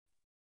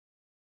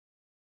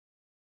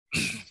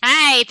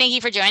Hi, thank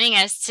you for joining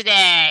us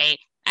today.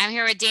 I'm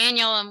here with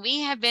Daniel, and we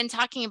have been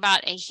talking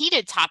about a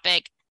heated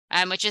topic,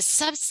 which is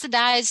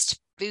subsidized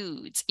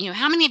foods.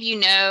 How many of you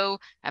know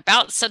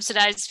about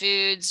subsidized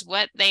foods,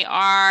 what they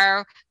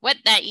are, what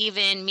that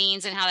even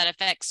means, and how that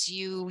affects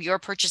you, your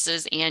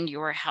purchases, and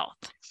your health?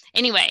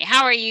 Anyway,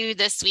 how are you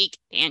this week,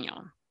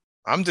 Daniel?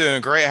 I'm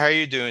doing great. How are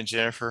you doing,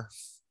 Jennifer?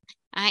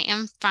 I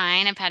am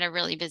fine. I've had a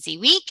really busy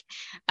week.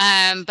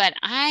 But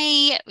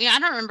I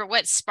don't remember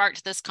what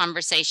sparked this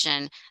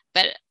conversation,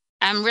 but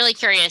I'm really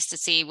curious to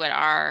see what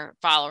our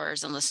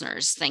followers and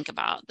listeners think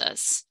about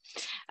this.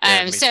 Yeah,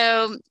 Um, me.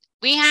 so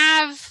we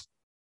have,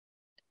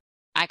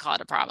 I call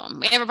it a problem.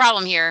 We have a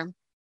problem here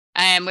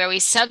where we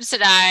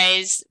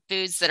subsidize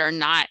foods that are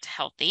not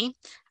healthy,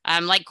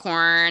 like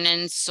corn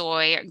and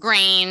soy,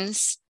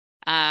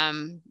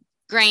 um,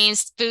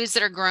 grains, foods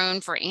that are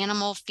grown for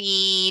animal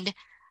feed,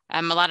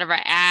 a lot of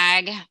our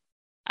ag,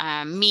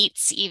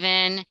 meats,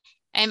 even,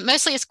 and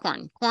mostly it's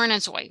corn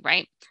and soy,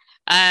 right?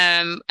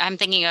 I'm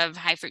thinking of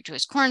high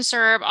fructose corn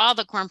syrup, all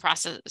the corn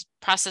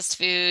processed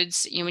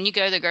foods. When you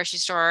go to the grocery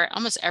store,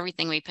 almost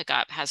everything we pick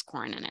up has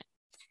corn in it.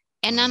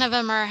 And none Mm. of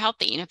them are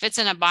healthy. And if it's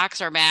in a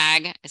box or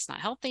bag, it's not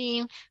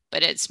healthy,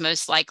 but it's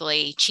most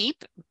likely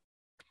cheap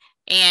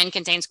and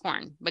contains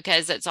corn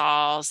because it's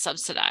all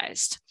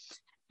subsidized.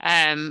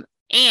 And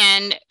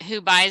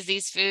who buys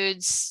these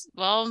foods?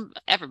 Well,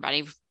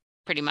 everybody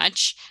pretty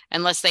much,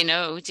 unless they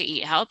know to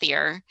eat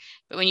healthier.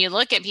 But when you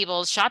look at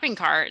people's shopping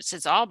carts,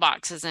 it's all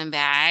boxes and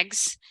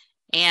bags,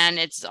 and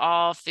it's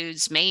all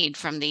foods made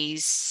from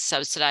these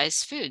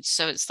subsidized foods.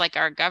 So it's like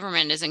our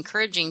government is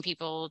encouraging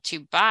people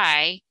to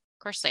buy.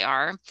 Of course, they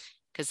are,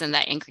 because then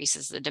that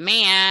increases the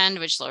demand,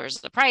 which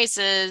lowers the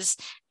prices.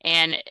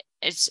 And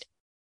it's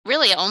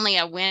really only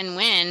a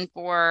win-win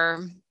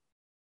for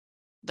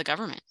the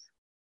government.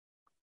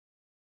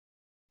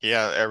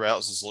 Yeah, everybody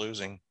else is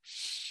losing.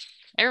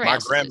 Everybody My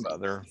else is losing.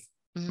 grandmother,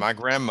 Mhm. my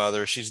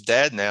grandmother, she's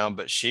dead now,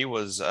 but she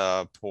was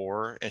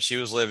poor and she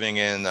was living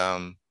in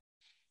the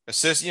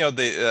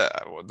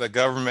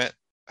government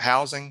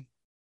housing,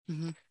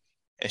 Mhm.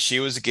 and she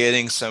was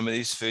getting some of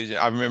these foods.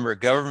 I remember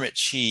government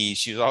cheese.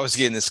 She was always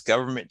getting this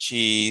government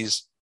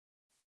cheese,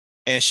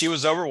 and she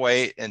was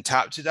overweight and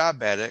type 2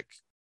 diabetic,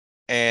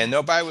 and Yeah,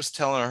 nobody was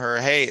telling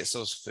her, "Hey, it's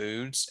those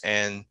foods."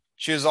 And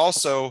she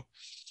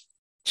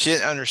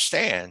didn't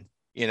understand,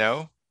 you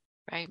know.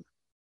 right.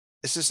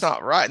 It's just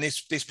not right. And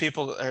these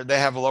people, they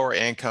have a lower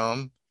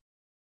income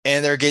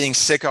and they're getting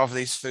sick off of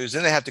these foods.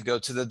 Then they have to go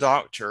to the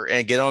doctor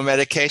and get on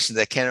medication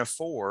they can't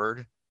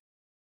afford.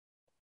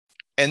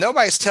 And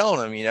nobody's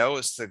telling them,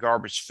 it's the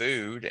garbage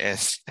food. And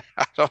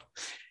I don't,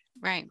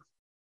 Right.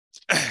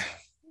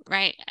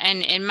 Right.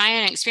 And in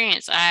my own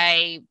experience,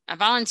 I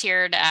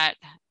volunteered at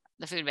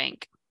the food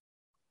bank.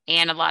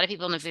 And a lot of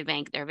people in the food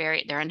bank,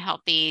 they're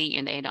unhealthy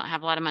and they don't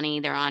have a lot of money.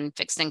 They're on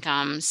fixed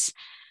incomes.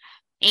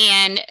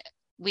 And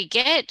we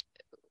get,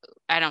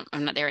 I'm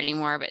not there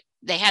anymore, but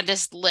they had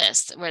this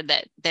list where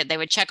that they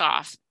would check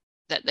off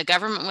that the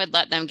government would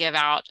let them give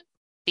out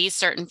these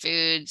certain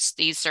foods,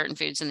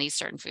 and these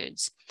certain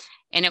foods.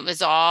 And it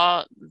was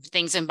all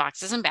things in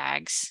boxes and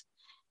bags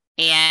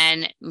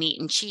and meat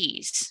and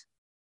cheese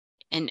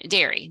and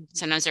dairy.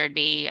 Sometimes there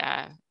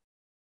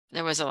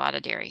was a lot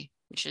of dairy,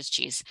 which is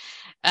cheese.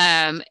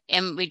 And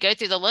we'd go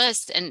through the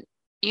list, and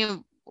you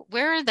know,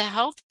 where are the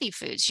healthy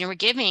foods? We're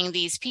giving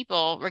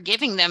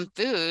them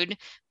food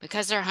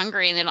because they're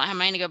hungry and they don't have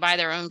money to go buy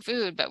their own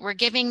food, but we're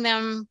giving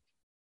them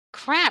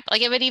crap.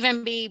 Like it would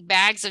even be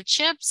bags of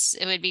chips,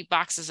 it would be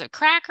boxes of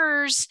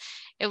crackers.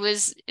 There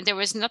was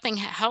nothing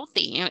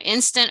healthy,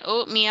 instant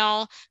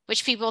oatmeal,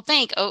 which people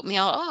think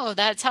oatmeal, oh,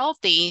 that's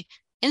healthy.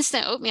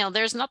 Instant oatmeal,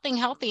 there's nothing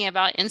healthy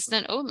about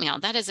instant oatmeal.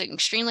 That is an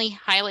extremely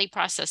highly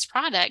processed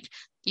product.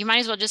 You might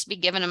as well just be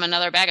giving them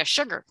another bag of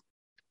sugar.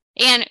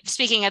 And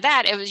speaking of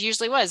that,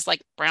 usually was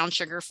like brown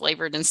sugar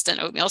flavored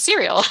instant oatmeal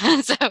cereal.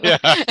 So yeah.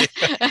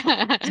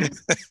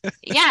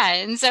 yeah,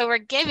 and so we're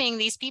giving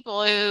these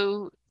people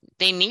who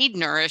they need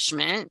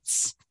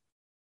nourishments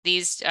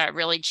these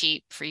really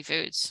cheap free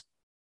foods.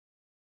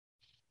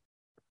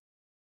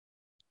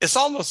 It's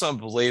almost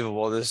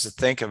unbelievable just to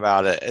think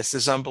about it. It's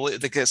just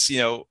unbelievable because,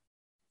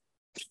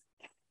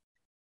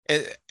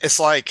 it's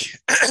like,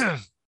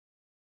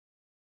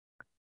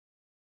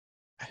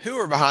 who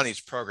are behind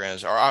these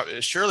programs?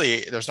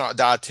 Surely there's not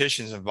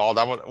dietitians involved.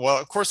 Well,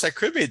 of course, there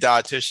could be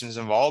dietitians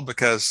involved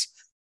because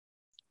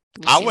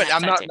We've seen that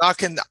I'm side not too.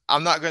 knocking,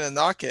 I'm not going to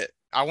knock it.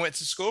 I went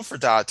to school for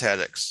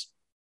dietetics,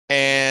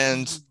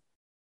 and Mhm.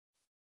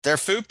 their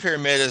food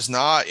pyramid is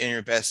not in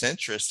your best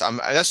interest.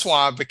 That's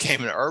why I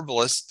became an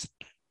herbalist.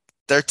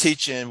 They're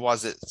teaching,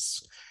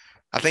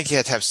 I think you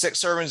have to have 6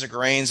 servings of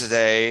grains a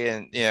day,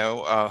 and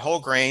whole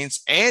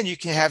grains, and you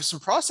can have some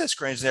processed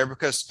grains in there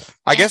because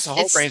I Yeah, guess the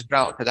whole grains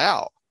balance it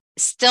out.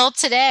 still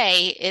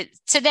today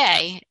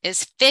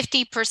is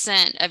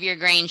 50% of your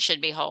grain should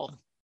be whole.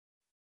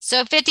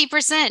 So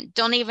 50%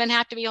 don't even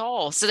have to be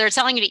whole. So they're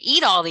telling you to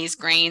eat all these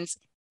grains,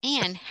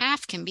 and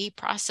half can be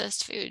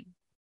processed food.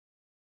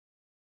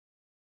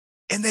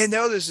 And they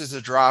know this is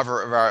a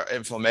driver of our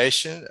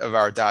inflammation, of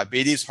our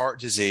diabetes, heart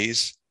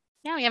disease.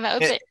 Yeah, we have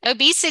an And,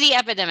 obesity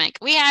epidemic.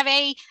 We have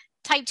a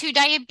type 2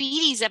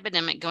 diabetes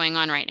epidemic going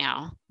on right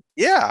now.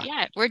 yeah.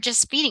 Yeah, we're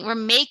just speeding. We're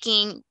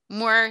making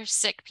more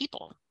sick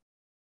people.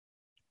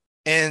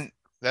 And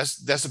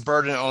that's a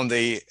burden on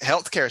the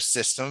healthcare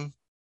system,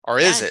 or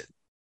is Yeah. it?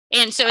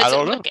 And so I it's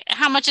don't know. look,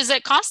 how much is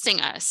it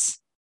costing us?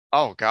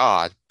 Oh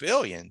God,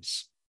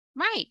 billions.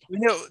 Right. You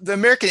know, the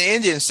American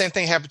Indians, same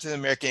thing happened to the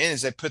American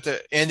Indians. They put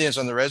the Indians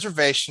on the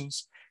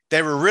reservations.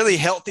 They were really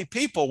healthy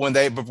people when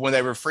they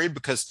were free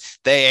because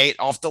they ate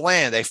off the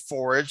land. They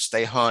foraged,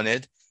 they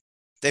hunted.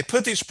 They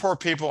put these poor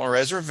people on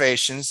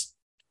reservations.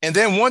 And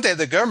then one day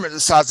the government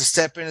decides to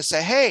step in and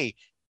say, hey,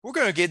 we're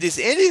going to give these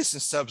Indians some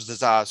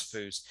subsidized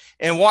foods.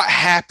 And what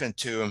happened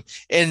to them?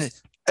 In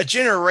a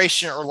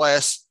generation or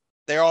less,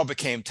 they all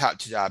became type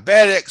 2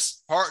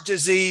 diabetics, heart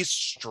disease,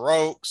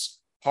 strokes,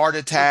 heart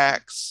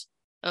attacks,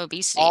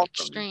 Obesity all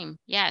from extreme.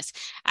 Yes.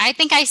 I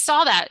think I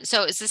saw that.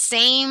 So it's the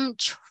same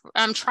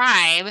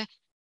tribe.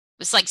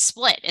 It's like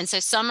split. And so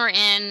some are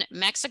in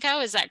Mexico,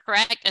 is that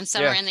correct? And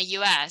some are yeah, in the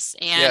US.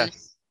 yeah. And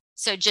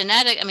so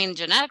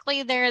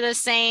genetically they're the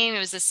same. It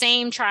was the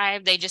same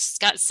tribe. They just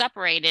got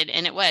separated,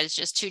 and it was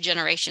just 2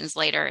 generations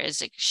later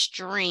is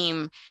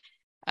extreme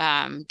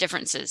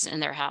differences in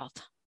their health.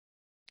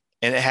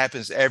 And it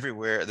happens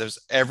everywhere. There's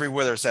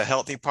a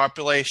healthy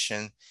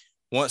population.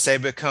 Once they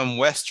become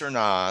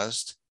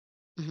westernized,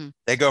 Mm-hmm.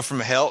 they go from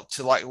health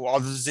to like all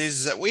the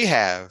diseases that we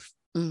have.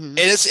 Mm-hmm. And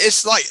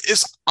it's like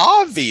it's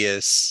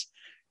obvious.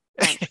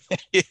 Right.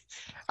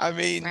 I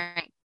mean,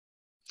 Right.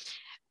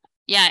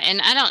 Yeah,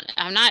 and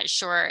I'm not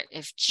sure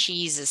if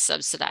cheese is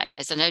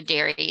subsidized. I know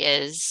dairy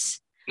is.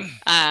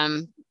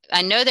 Um,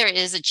 I know there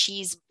is a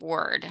cheese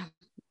board.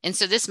 And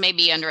so this may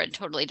be under a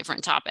totally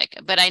different topic,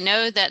 but I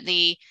know that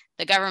the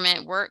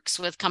government works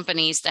with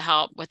companies to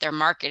help with their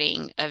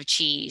marketing of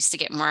cheese to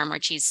get more and more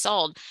cheese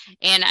sold.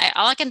 And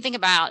all I can think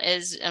about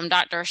is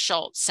Dr.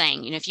 Schultz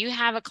saying, if you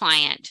have a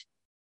client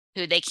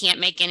who they can't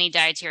make any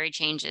dietary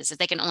changes, if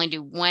they can only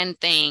do one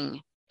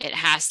thing, it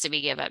has to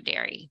be give up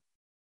dairy.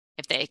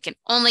 If they can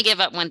only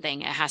give up one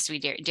thing, it has to be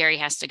dairy. Dairy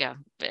has to go.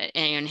 But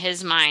in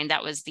his mind,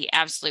 that was the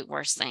absolute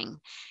worst thing.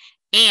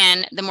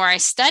 And the more I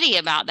study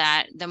about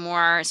that, the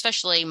more,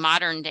 especially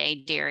modern day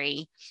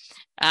dairy,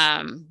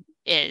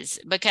 is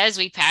because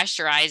we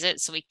pasteurize it.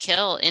 So we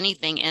kill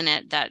anything in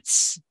it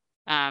that's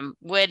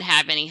would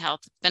have any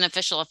health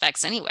beneficial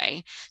effects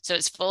anyway. So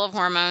it's full of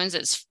hormones.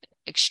 It's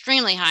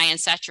extremely high in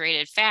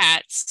saturated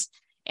fats.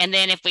 And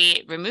then if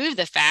we remove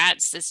the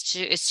fats,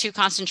 it's too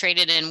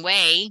concentrated in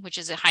whey, which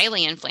is a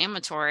highly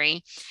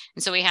inflammatory.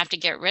 And so we have to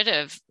get rid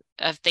of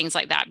things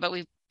like that. But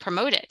we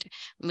promote it.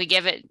 We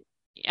give it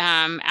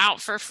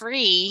out for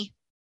free,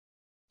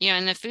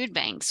 in the food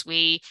banks.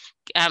 We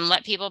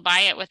let people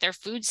buy it with their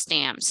food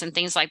stamps and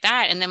things like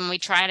that. And then when we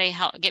try to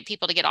help get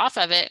people to get off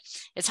of it,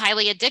 it's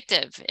highly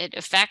addictive. It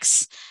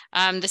affects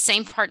the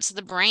same parts of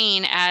the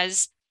brain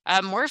as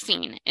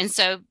morphine. And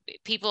so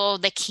people,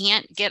 they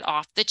can't get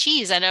off the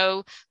cheese. I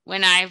know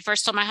when I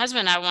first told my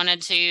husband I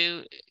wanted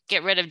to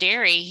get rid of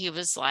dairy, he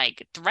was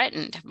like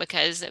threatened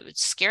because it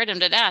scared him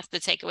to death to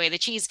take away the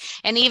cheese.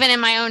 And even in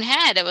my own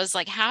head, it was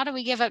like, how do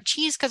we give up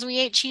cheese? Because we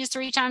ate cheese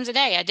 3 times a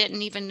day. I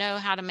didn't even know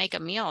how to make a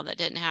meal that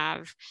didn't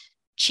have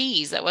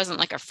cheese, that wasn't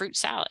like a fruit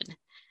salad,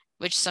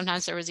 which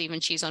sometimes there was even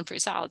cheese on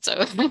fruit salad.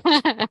 So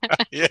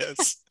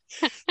yes,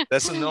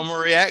 that's a normal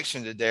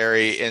reaction to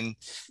dairy. And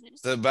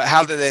but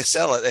how do they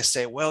sell it? They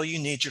say, well, you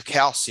need your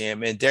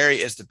calcium, and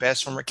dairy is the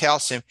best form of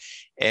calcium.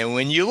 And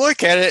when you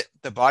look at it,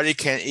 the body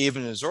can't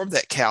even absorb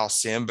that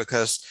calcium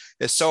because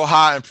it's so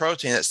high in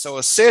protein, it's so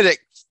acidic.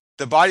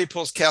 The body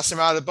pulls calcium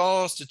out of the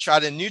bones to try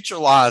to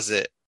neutralize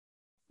it.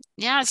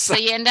 yeah, so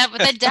you end up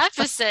with a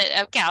deficit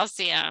of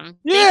calcium,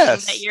 thinking that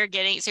Yes. you're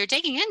getting, so you're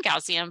taking in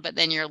calcium, but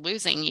then you're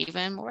losing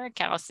even more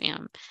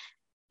calcium.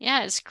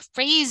 Yeah, it's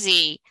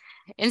crazy.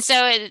 And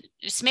so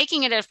it's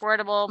making it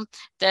affordable.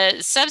 The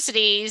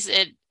subsidies,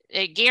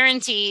 it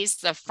guarantees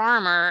the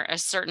farmer a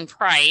certain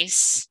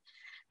price,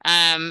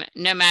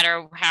 no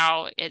matter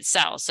how it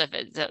sells. So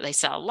if they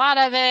sell a lot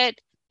of it,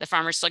 the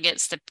farmer still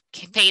gets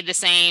paid the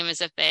same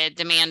as if the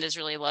demand is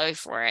really low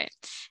for it.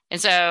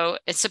 And so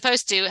it's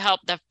supposed to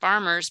help the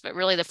farmers, but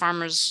really the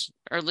farmers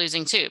are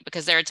losing too,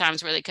 because there are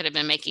times where they could have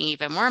been making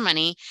even more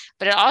money,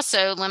 but it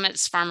also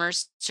limits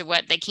farmers to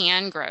what they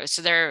can grow.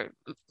 So they're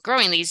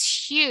growing these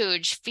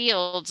huge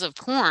fields of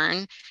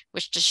corn,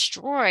 which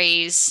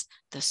destroys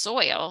the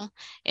soil,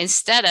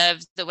 instead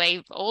of the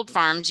way old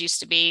farms used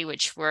to be,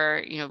 which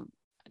were,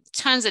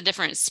 tons of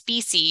different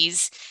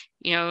species,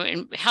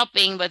 and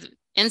helping with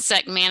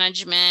insect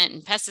management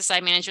and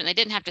pesticide management. They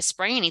didn't have to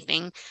spray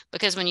anything,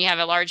 because when you have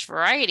a large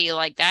variety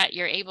like that,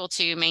 you're able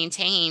to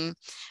maintain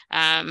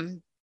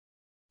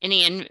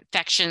any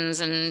infections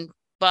and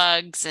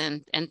bugs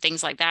and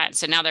things like that.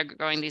 So now they're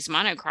growing these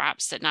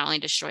monocrops that not only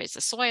destroys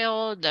the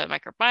soil, the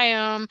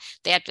microbiome,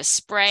 they have to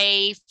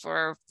spray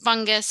for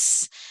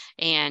fungus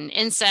and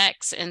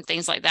insects and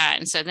things like that.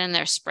 And so then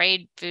they're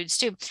sprayed foods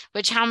too,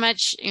 which how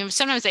much,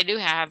 sometimes they do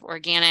have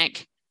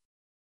organic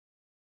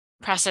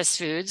processed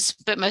foods,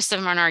 but most of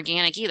them aren't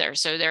organic either.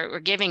 So we're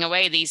giving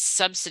away these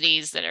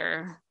subsidies that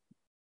are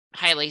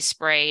highly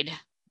sprayed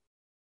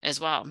as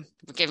well.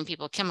 We're giving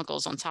people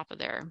chemicals on top of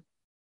their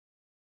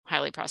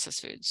highly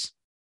processed foods.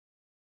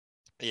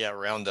 Yeah,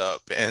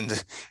 Roundup,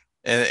 and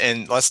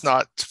let's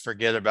not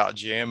forget about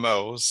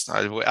GMOs.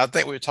 I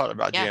think we talked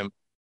about Yeah. GMO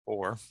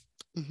before,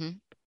 Mm-hmm.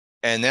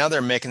 and now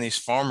they're making these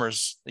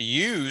farmers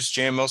use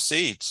GMO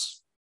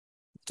seeds.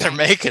 They're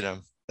Right. making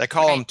them. They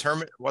call Right.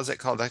 them what's it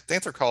called? I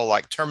think they're called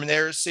like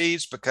Terminator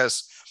seeds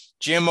because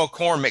GMO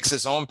corn makes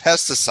its own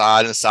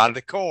pesticide inside of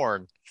the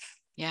corn.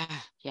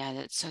 Yeah. Yeah.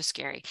 That's so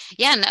scary.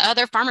 Yeah. And the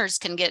other farmers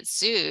can get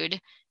sued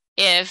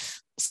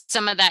if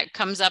some of that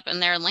comes up in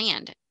their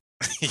land.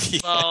 Yeah.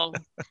 Well,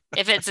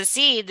 if it's a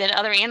seed, then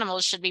other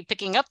animals should be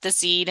picking up the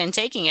seed and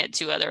taking it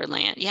to other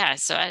land. Yeah,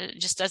 so it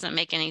just doesn't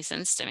make any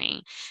sense to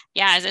me.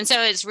 Yeah, and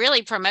so it's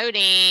really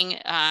promoting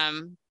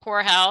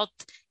poor health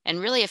and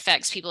really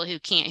affects people who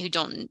can't, who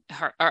don't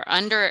are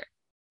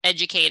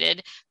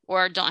undereducated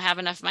or don't have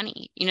enough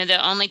money. You know,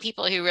 the only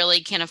people who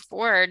really can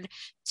afford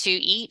to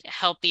eat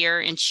healthier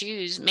and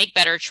choose, make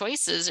better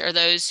choices are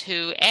those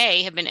who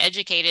A, have been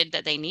educated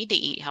that they need to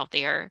eat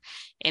healthier,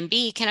 and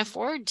B, can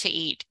afford to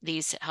eat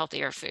these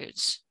healthier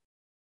foods.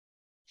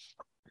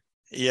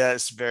 Yeah,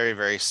 it's very,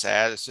 very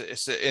sad. And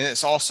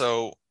it's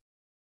also,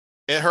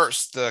 it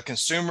hurts the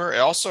consumer. It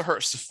also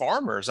hurts the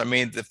farmers. I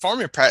mean, the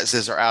farming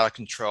practices are out of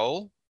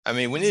control. I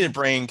mean, we need to Mhm.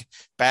 bring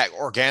back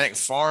organic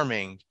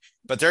farming,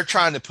 but they're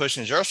trying to push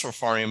industrial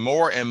farming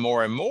more and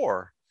more and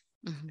more.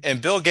 Mhm.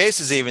 And Bill Gates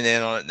is even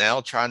in on it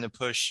now, trying to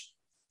push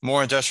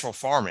more industrial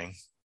farming.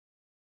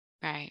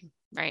 Right,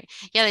 right.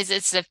 Yeah,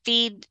 it's to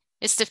feed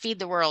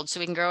the world so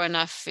we can grow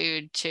enough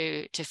food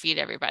to feed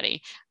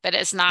everybody. But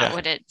it's not Yeah.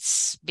 what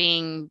it's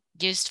being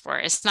used for.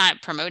 It's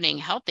not promoting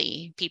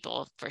healthy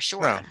people for No,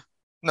 sure.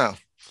 no.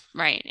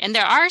 Right. And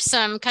there are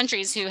some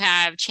countries who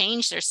have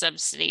changed their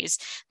subsidies.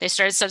 They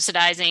started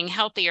subsidizing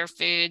healthier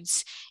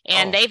foods,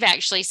 and Oh, they've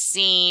actually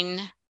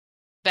seen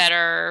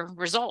better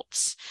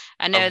results.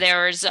 I know oh,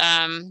 there was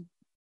now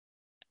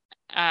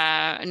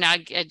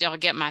I'll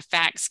get my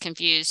facts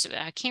confused.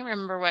 I can't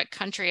remember what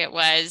country it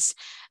was.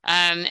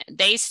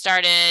 They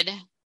started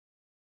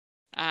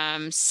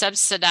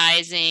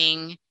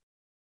subsidizing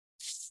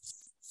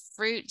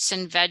fruits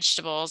and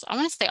vegetables. I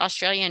want to say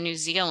Australia and New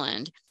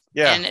Zealand,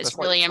 yeah, and it's that's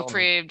what you really told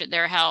me. improved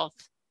their health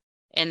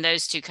in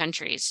those two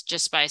countries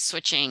just by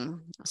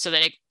switching so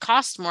that it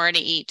costs more to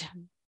eat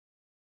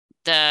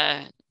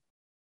the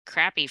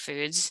crappy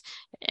foods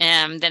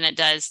than it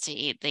does to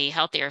eat the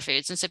healthier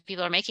foods. And so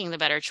people are making the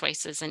better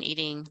choices and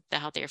eating the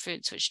healthier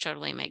foods, which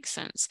totally makes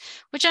sense.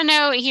 Which I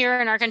know here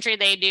in our country,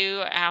 they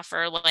do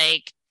offer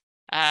like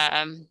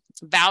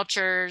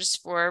vouchers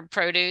for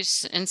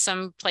produce in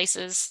some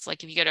places.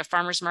 Like if you go to a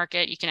farmer's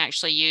market, you can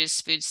actually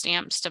use food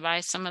stamps to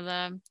buy some of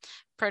the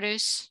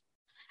produce,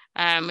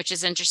 which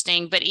is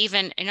interesting. But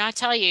even, and I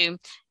tell you,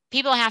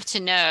 people have to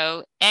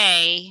know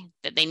A,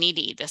 that they need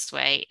to eat this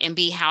way, and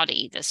B, how to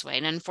eat this way.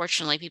 And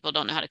unfortunately, people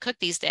don't know how to cook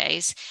these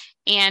days.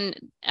 And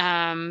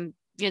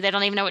they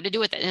don't even know what to do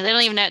with it. And they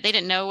don't even know, they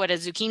didn't know what a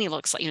zucchini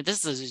looks like.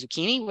 This is a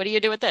zucchini. What do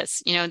you do with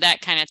this? That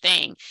kind of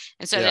thing.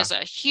 And so Yeah. there's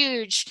a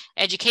huge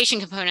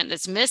education component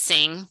that's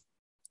missing.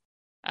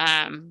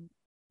 Um,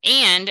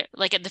 and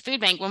like at the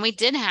food bank, when we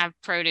did have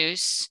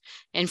produce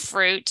and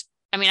fruit,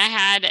 I mean, I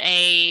had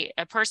a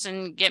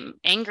person get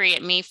angry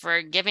at me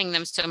for giving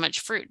them so much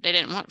fruit. They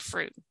didn't want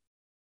fruit.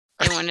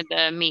 They wanted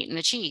the meat and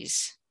the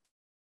cheese.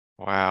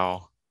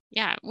 Wow.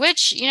 Yeah,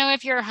 which,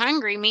 if you're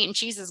hungry, meat and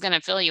cheese is going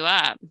to fill you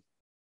up.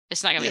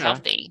 It's not going to be Yeah,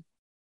 healthy.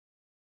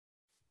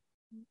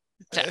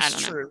 So I it's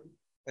don't know. true.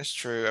 It's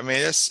true. I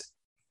mean,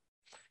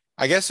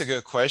 I guess a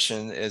good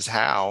question is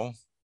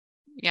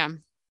Yeah.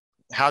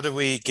 how do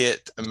we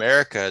get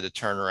America to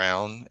turn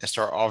around and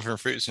start offering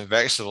fruits and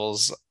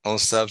vegetables on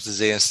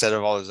subsidy instead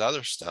of all this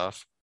other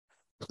stuff?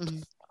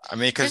 Mhm. I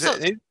mean, because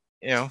There's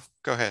a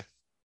go ahead.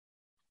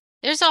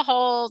 there's a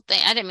whole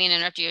thing. I didn't mean to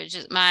interrupt you. It's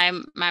just my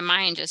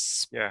mind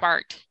just Yeah.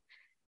 sparked.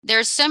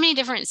 There's so many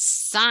different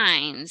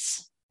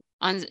signs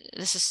on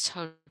this is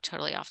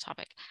totally off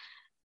topic.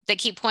 They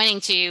keep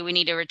pointing to we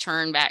need to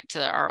return back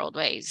to our old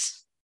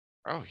ways.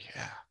 Oh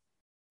yeah.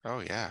 Oh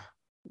yeah.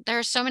 There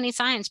are so many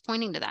signs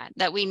pointing to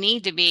that we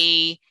need to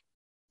be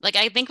like,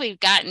 I think we've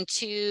gotten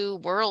too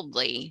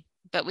worldly,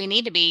 but we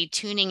need to be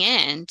tuning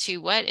in to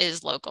what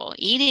is local,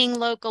 eating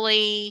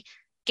locally,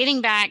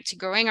 getting back to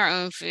growing our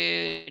own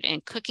food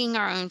and cooking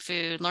our own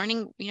food,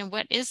 learning,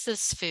 what is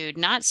this food,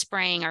 not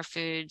spraying our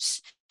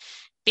foods,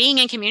 being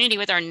in community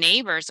with our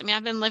neighbors. I mean,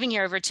 I've been living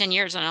here over 10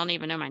 years and I don't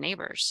even know my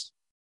neighbors.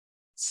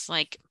 It's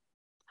like,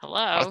 I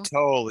hello.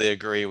 totally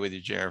agree with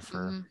you, Jennifer.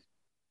 Mhm.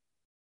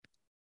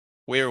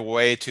 We're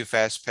way too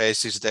fast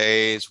paced these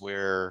days. We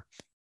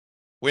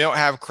don't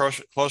have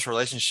close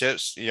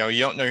relationships. You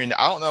don't know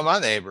I don't know my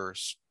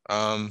neighbors.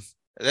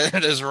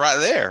 It is right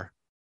there.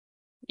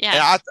 And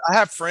Yeah. I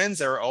have friends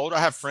that are old. I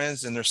have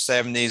friends in their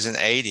 70s and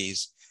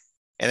 80s,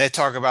 and they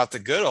talk about the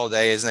good old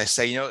days, and they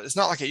say, it's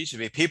not like it used to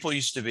be. People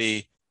used to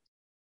be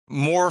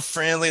more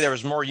friendly. There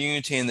was more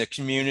unity in the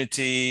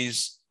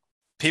communities.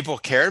 People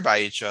cared about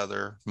each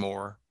other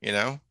more, you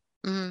know?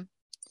 Mm-hmm.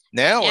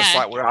 Now it's Yeah,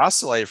 like we're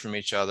isolated from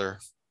each other.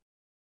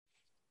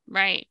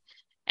 right.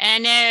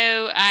 And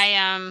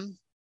I know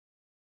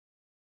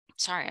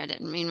sorry, I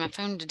didn't mean my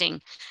phone to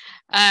ding.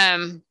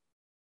 Um,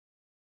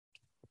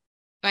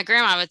 my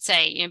grandma would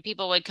say,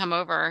 people would come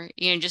over,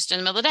 just in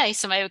the middle of the day,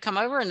 somebody would come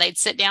over and they'd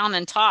sit down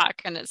and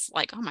talk. And it's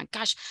like, oh my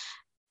gosh,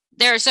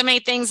 there are so many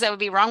things that would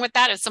be wrong with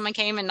that if someone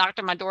came and knocked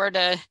on my door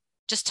to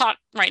just talk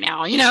right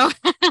now,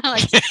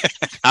 like,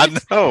 I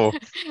know.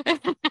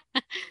 But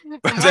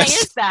why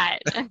is that?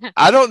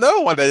 I don't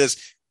know what that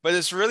is, but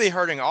it's really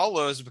hurting all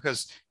of us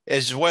because,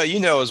 as well,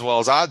 as well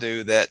as I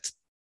do, that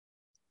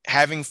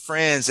having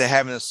friends and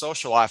having a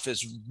social life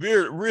is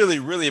really,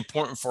 really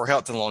important for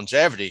health and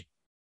longevity.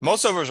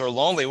 Most of us are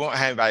lonely, won't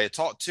have anybody to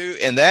talk to,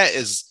 and that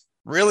is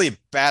really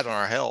bad on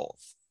our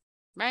health.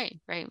 Right,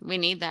 right. We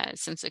need that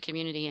sense of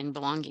community and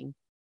belonging.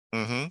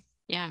 Mm-hmm.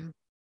 Yeah,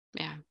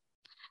 yeah.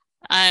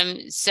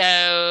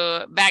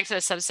 So back to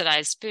the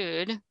subsidized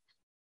food.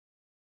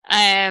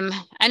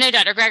 I know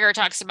Dr. Greger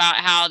talks about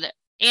how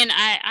and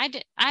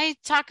I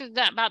talk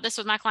about this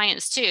with my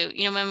clients too.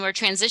 When we're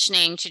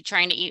transitioning to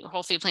trying to eat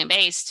whole food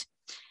plant-based,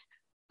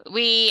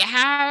 we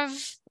have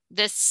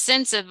this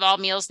sense of all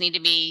meals need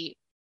to be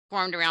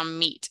formed around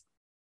meat.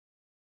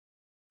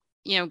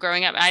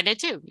 Growing up, I did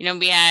too.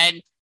 We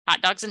had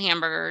hot dogs and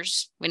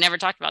hamburgers. We never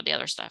talked about the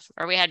other stuff.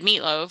 Or we had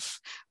meatloaf.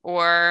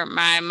 Or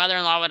my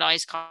mother-in-law would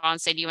always call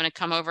and say, do you want to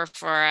come over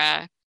for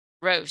a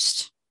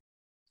roast?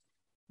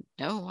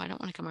 No, I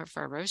don't want to come over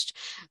for a roast.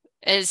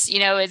 It's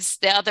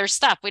the other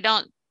stuff. We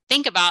don't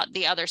think about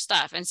the other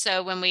stuff. And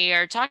so when we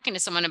are talking to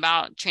someone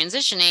about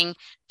transitioning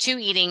to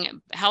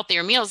eating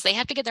healthier meals, they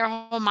have to get their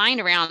whole mind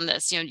around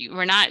this.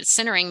 We're not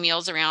centering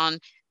meals around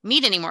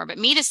meat anymore, but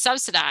meat is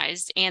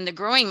subsidized, and the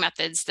growing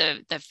methods,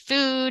 the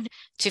food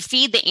to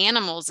feed the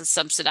animals is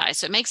subsidized.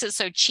 So it makes it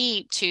so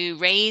cheap to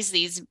raise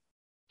these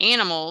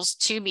animals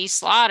to be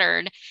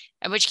slaughtered,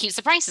 which keeps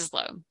the prices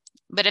low.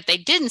 But if they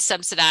didn't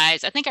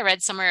subsidize, I think I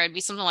read somewhere it'd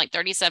be something like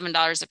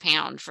 $37 a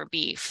pound for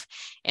beef.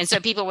 And so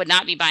people would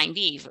not be buying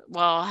beef.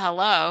 Well,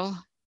 hello.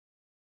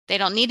 They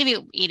don't need to be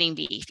eating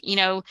beef.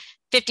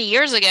 50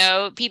 years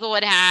ago, people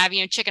would have,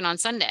 chicken on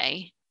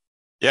Sunday,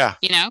 Yeah.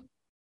 and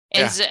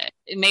Yeah. so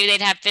maybe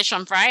they'd have fish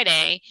on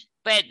Friday,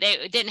 but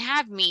they didn't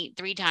have meat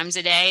 3 times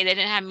a day. They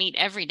didn't have meat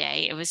every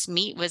day.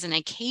 Meat was an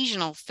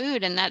occasional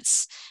food. And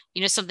that's,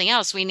 something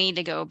else we need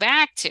to go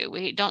back to.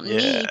 We don't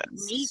need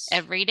meat Yes.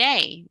 every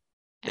day.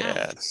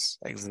 Yeah. Yes.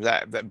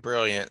 That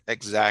brilliant.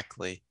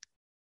 Exactly.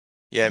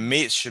 Yeah.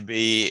 Meat should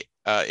be,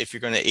 if you're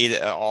going to eat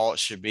it at all, it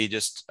should be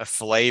just a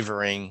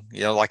flavoring,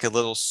 like a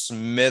little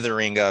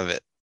smithering of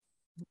it.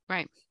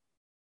 Right.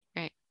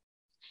 Right.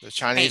 The Right.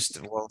 Chinese,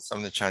 well, some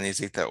of the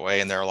Chinese eat that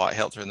way, and they're a lot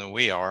healthier than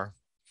we are.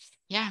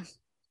 Yeah.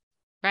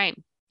 Right.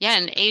 Yeah.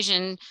 In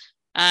Asian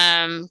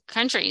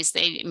countries,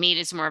 meat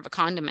is more of a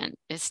condiment.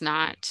 It's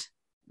not,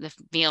 the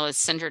meal is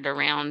centered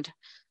around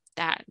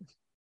that.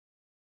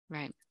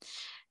 Right.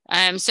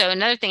 So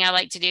another thing I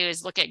like to do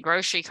is look at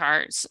grocery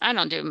carts. I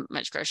don't do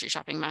much grocery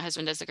shopping. My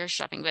husband does the grocery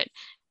shopping, but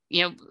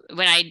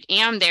when I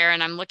am there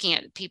and I'm looking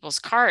at people's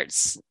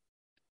carts,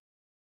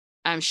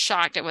 I'm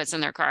shocked at what's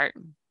in their cart.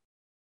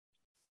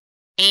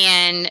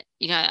 And,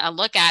 I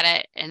look at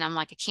it and I'm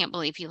like, I can't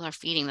believe people are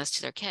feeding this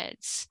to their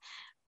kids.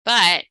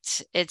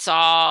 But it's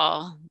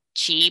all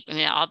cheap. I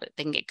mean,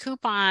 they can get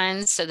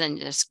coupons, so then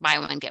just buy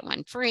one, get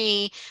one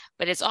free.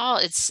 But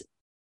it's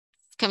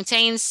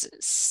contains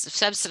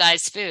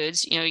subsidized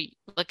foods. You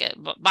look at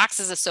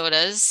boxes of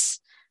sodas,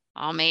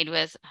 all made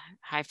with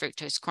high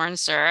fructose corn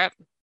syrup.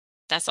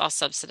 That's all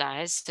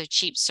subsidized. So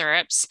cheap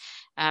syrups,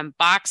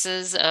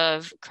 boxes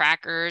of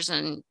crackers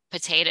and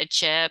potato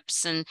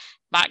chips and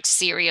box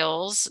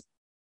cereals,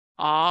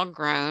 all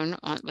grown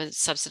with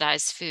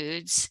subsidized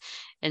foods.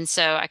 And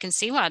so I can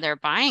see why they're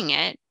buying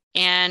it.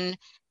 And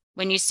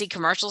when you see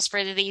commercials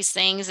for these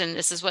things, and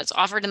this is what's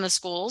offered in the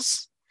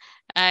schools,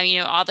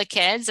 all the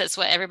kids, that's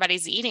what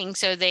everybody's eating.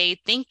 So they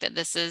think that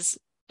this is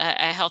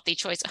a healthy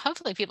choice.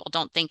 Hopefully people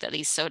don't think that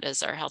these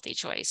sodas are a healthy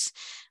choice,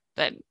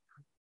 but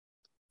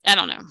I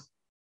don't know.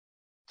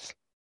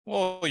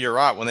 Well, you're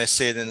right. When they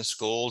see it in the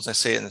schools, they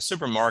see it in the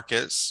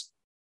supermarkets.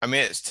 I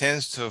mean, it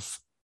tends to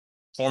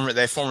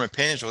they form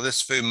opinions. Well,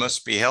 this food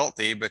must be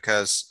healthy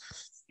because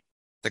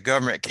the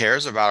government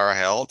cares about our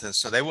health, and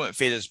so they wouldn't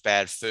feed us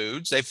bad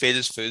foods. They feed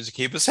us foods to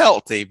keep us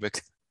healthy.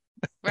 But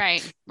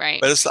Right, right.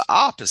 it's the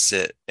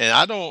opposite, and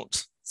I don't.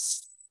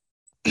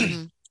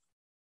 Mm-hmm. And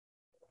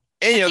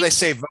I they think,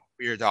 say vote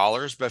for your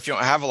dollars, but if you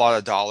don't have a lot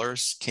of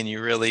dollars, can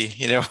you really,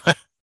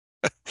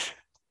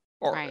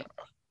 or right.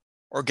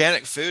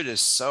 organic food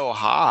is so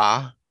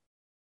high,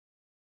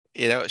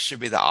 it should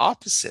be the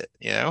opposite.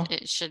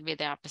 It should be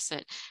the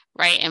opposite.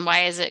 Right. And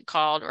why is it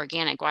called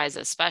organic? Why is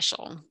it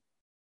special?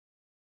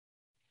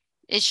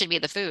 It should be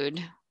the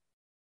food.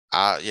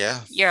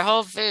 Yeah. Your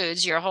whole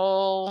foods, your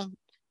whole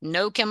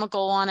no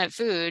chemical on it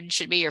food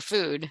should be your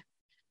food.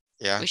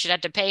 Yeah. We should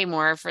have to pay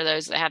more for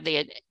those that have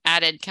the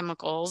added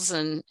chemicals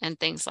and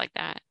things like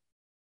that.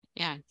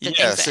 Yeah. The things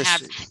Yes, that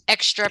have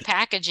extra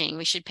packaging,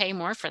 we should pay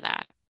more for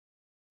that.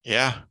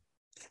 yeah.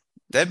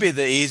 That'd be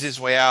the easiest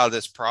way out of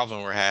this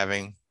problem we're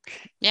having.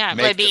 Yeah, it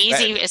Make would be the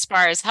easy as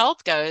far as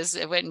health goes.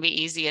 It wouldn't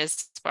be easy as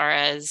far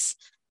as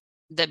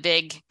the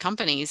big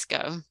companies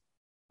go.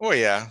 Oh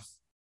yeah.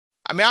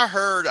 I mean, I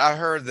heard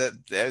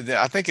that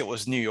I think it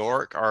was New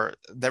York, or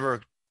they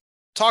were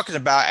talking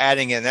about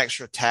adding an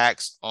extra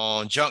tax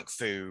on junk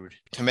food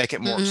to make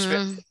it more Hmm.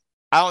 expensive.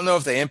 I don't know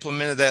if they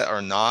implemented that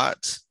or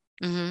not,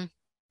 Hmm.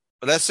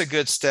 but that's a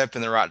good step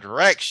in the right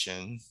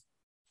direction.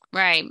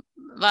 Right.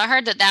 Well, I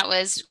heard that that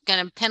was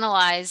going to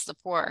penalize the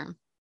poor.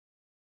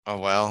 Oh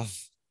well,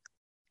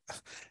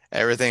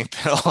 everything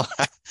penalized.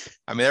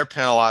 I mean, they're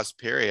penalized,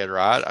 period,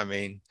 right? I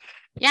mean,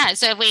 Yeah,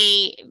 so if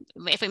we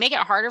make it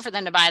harder for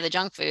them to buy the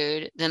junk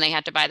food, then they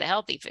have to buy the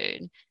healthy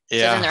food. So then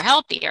yeah, they're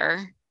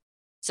healthier.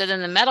 So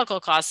then the medical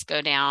costs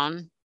go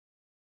down.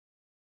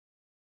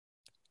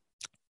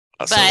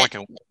 that sounds But like a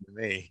win to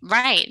me.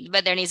 right,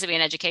 but there needs to be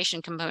an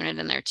education component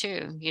in there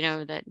too,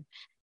 that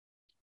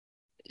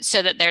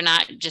so that they're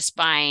not just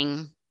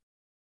buying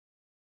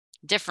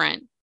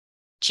different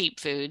cheap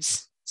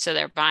foods, so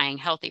they're buying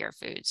healthier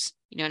foods.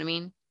 You know what I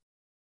mean?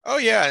 Oh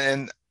yeah,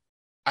 and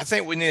I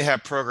think we need to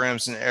have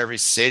programs in every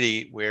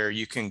city where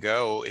you can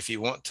go if you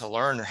want to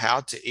learn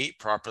how to eat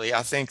properly.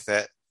 I think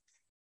that,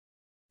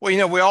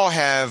 well, we all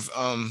have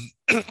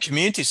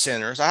community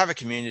centers. I have a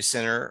community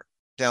center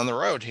down the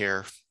road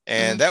here,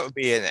 and Hmm. that would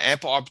be an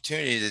ample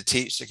opportunity to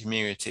teach the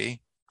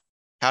community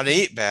how to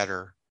eat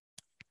better.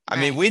 I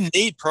mean, Right. we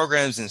need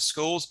programs in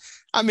schools.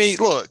 I mean,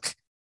 look,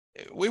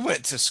 we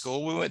went to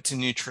school, we went to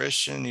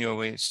nutrition,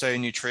 we studied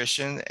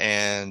nutrition,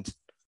 and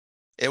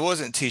it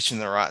wasn't teaching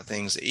the right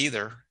things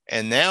either.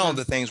 And now Mm.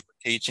 the things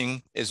we're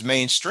teaching is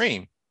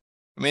mainstream.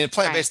 I mean, the Right.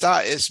 plant-based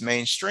diet is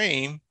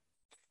mainstream,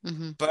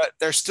 Hmm. but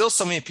there's still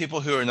so many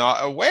people who are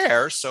not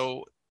aware.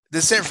 So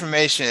this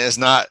information is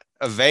not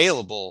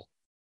available,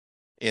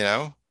 you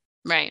know?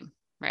 Right.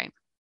 Right.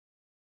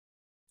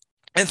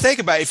 And think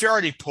about it, if you're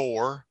already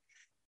poor,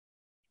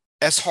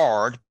 that's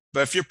hard.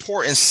 But if you're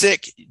poor and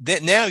sick,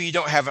 then now you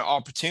don't have an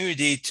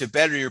opportunity to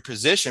better your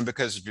position,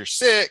 because if you're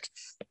sick,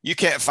 you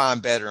can't find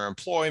better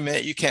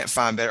employment. You can't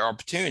find better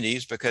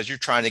opportunities because you're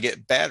trying to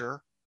get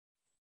better.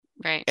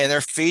 Right. And they're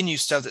feeding you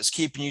stuff that's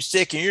keeping you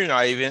sick and you're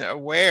not even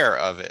aware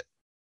of it.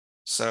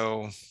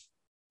 So,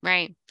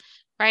 Right.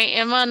 Right.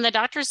 And when the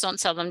doctors don't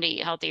tell them to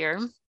eat healthier,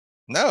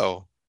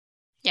 no.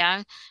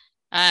 yeah.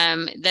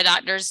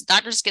 The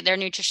doctors get their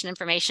nutrition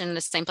information in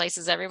the same place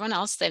as everyone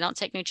else. They don't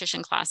take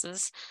nutrition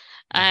classes.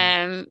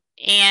 Mhm.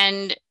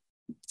 And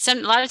a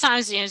lot of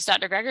times, as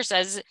Dr. Greger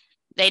says,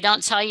 they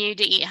don't tell you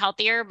to eat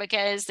healthier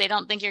because they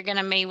don't think you're going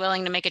to be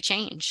willing to make a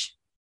change.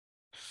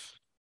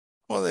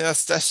 Well,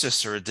 that's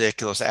just a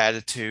ridiculous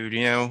attitude.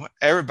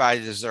 Everybody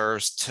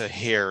deserves to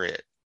hear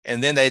it,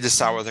 and then they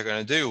decide what they're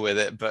going to do with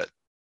it. But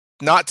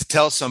not to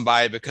tell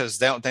somebody because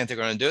they don't think they're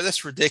going to do it.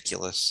 That's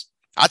ridiculous.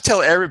 I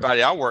tell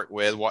everybody I work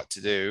with what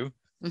to do.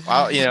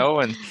 Well,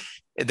 and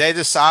they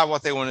decide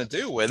what they want to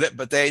do with it,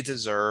 but they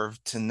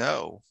deserve to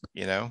know.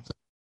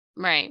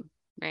 Right.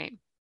 Right.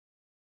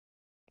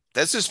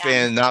 That's just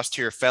Yeah. being nice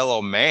to your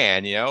fellow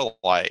man,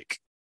 like,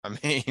 I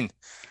mean,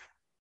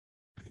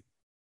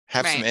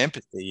 have some Right.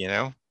 empathy.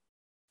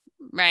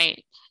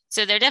 Right.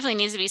 So there definitely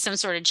needs to be some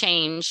sort of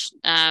change.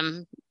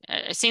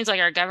 It seems like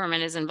our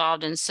government is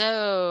involved in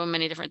so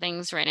many different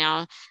things right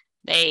now.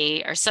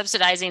 They are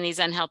subsidizing these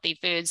unhealthy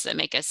foods that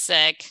make us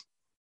sick,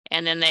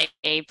 and then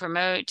they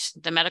promote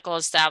the medical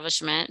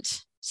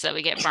establishment so that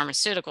we get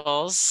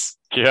pharmaceuticals.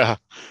 Yeah.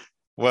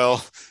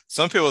 Well,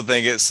 some people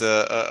think it's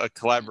a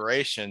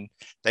collaboration.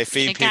 They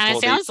feed It kind of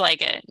people the sounds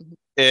like it.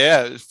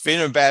 yeah, feed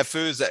them bad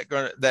foods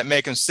that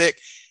make them sick.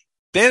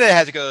 Then they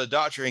had to go to the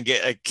doctor and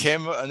get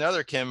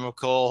another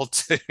chemical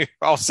to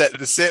offset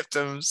the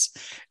symptoms.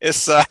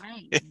 It's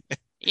Right.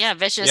 Yeah,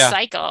 vicious yeah,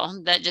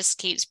 cycle that just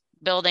keeps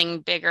building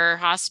bigger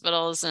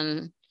hospitals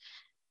and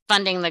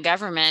funding the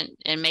government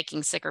and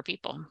making sicker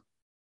people.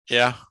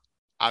 yeah.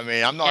 I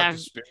mean, I'm not a Yeah,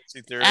 conspiracy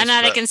I'm theorist,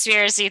 not a but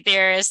conspiracy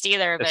theorist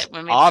either, it's but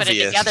when we put it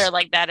obvious. together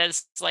like that,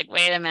 it's like,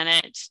 wait a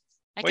minute.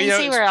 I Well, can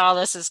see it's where all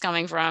this is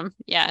coming from.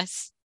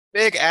 Yes.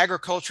 big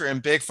agriculture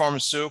and big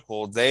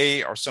pharmaceutical.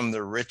 They are some of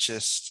the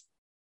richest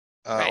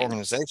Right.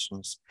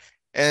 organizations.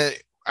 And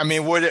I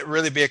mean, would it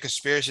really be a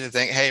conspiracy to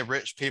think, hey,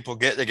 rich people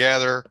get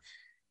together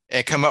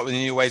and come up with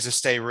new ways to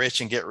stay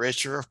rich and get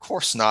richer? Of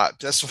course not.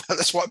 That's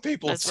what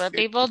people That's what do.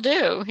 people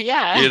do.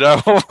 Yeah. You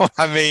know,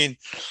 I mean,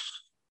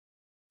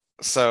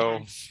 Yeah.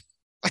 so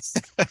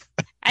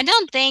I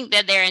don't think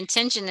that their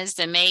intention is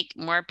to make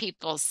more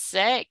people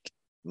sick.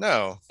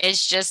 no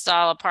It's just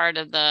all a part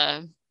of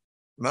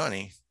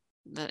money.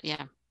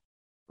 yeah.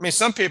 I mean,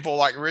 some people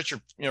like rich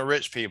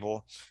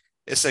people,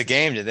 it's a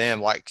game to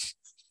them. Like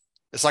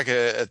it's like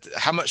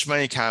how much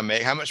money can I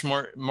make? How much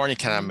more money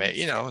can I Hmm. make?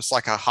 It's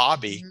like a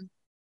hobby. Hmm.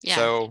 Yeah.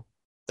 So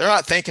they're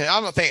not thinking. I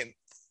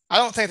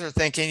don't think they're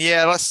thinking,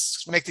 yeah,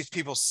 let's make these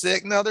people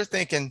sick. No, they're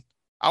thinking,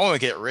 I want to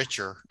get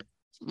richer.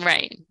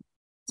 Right.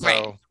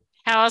 Right. So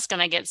How else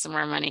can I get some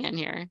more money in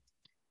here?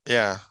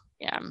 yeah,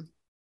 Yeah.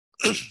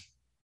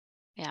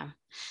 Yeah.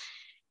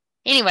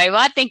 Anyway, well,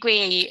 I think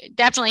we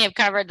definitely have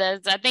covered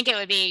this. I think it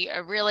would be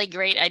a really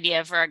great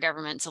idea for our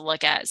government to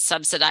look at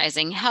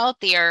subsidizing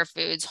healthier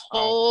foods,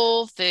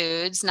 whole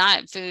foods,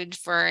 not food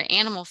for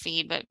animal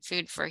feed, but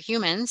food for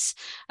humans.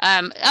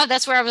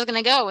 That's where I was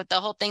going to go with the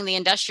whole thing. The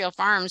industrial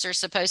farms are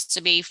supposed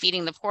to be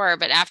feeding the poor,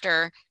 but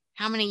after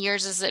how many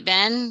years has it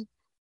been?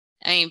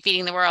 I mean,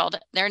 feeding the world.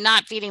 They're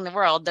not feeding the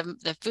world.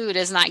 The food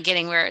is not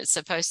getting where it's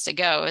supposed to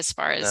go as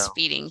far as No,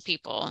 feeding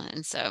people.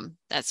 And so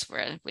that's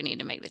where we need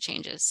to make the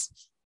changes.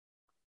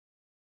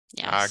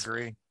 I Yes.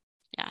 agree.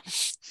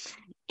 Yes.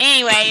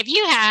 Anyway, if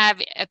you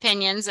have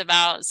opinions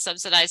about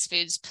subsidized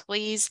foods,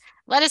 please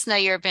let us know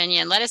your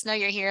opinion. Let us know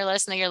you're here. Let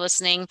us know you're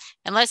listening,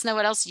 and let us know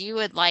what else you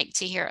would like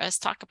to hear us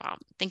talk about.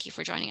 Thank you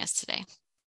for joining us today.